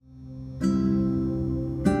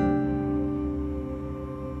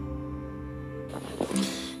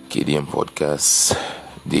KDM Podcast,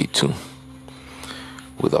 Day 2.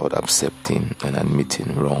 Without accepting and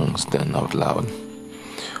admitting wrongs done out loud.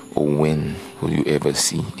 Or when will you ever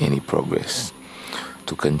see any progress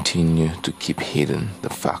to continue to keep hidden the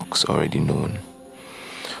facts already known?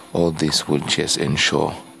 All this will just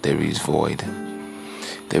ensure there is void.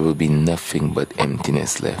 There will be nothing but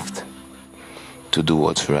emptiness left. To do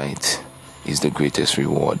what's right is the greatest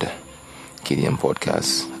reward. KDM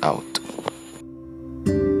Podcast, out.